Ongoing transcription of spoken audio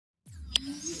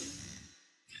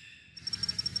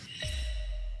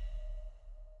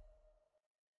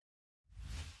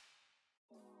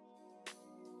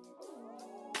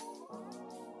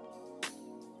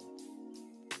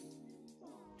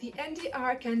The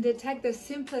NDR can detect the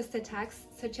simplest attacks,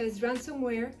 such as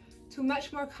ransomware, to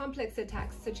much more complex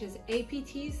attacks, such as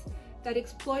APTs, that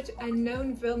exploit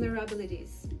unknown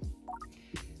vulnerabilities.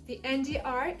 The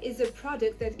NDR is a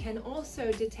product that can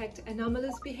also detect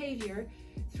anomalous behavior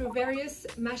through various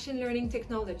machine learning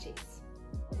technologies.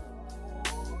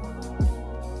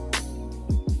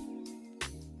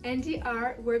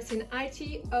 NDR works in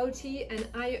IT, OT, and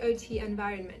IoT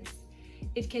environments.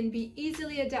 It can be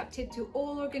easily adapted to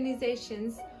all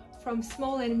organizations, from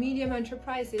small and medium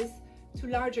enterprises to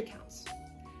large accounts.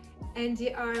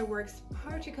 NDR works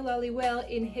particularly well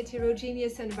in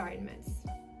heterogeneous environments.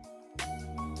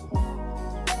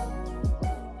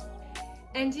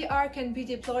 NDR can be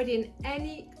deployed in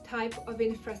any type of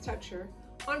infrastructure,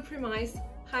 on-premise,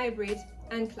 hybrid,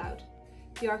 and cloud.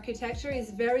 The architecture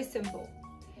is very simple.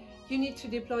 You need to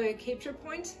deploy a capture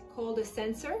point called a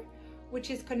sensor, which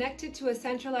is connected to a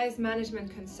centralized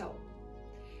management console.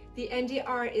 The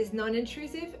NDR is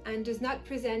non-intrusive and does not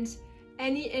present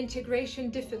any integration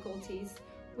difficulties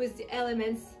with the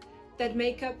elements that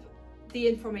make up the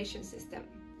information system.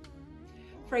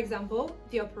 For example,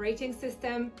 the operating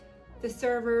system, the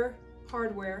server,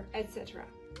 hardware, etc.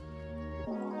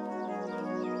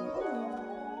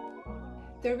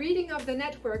 The reading of the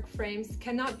network frames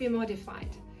cannot be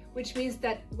modified, which means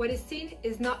that what is seen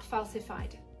is not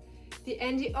falsified. The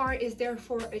NDR is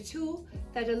therefore a tool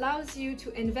that allows you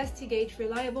to investigate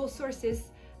reliable sources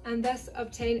and thus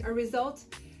obtain a result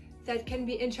that can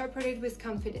be interpreted with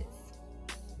confidence.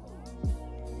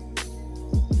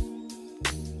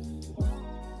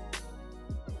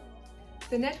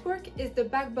 The network is the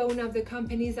backbone of the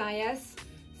company's IS,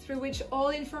 through which all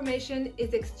information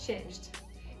is exchanged.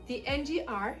 The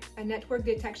NDR, a network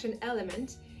detection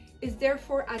element, is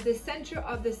therefore at the center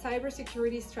of the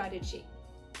cybersecurity strategy.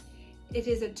 It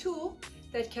is a tool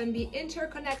that can be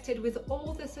interconnected with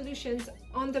all the solutions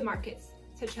on the markets,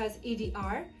 such as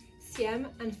EDR, SIEM,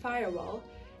 and firewall,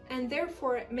 and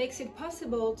therefore makes it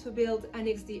possible to build an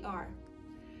XDR.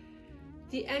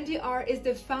 The NDR is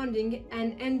the founding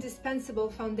and indispensable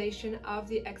foundation of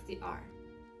the XDR.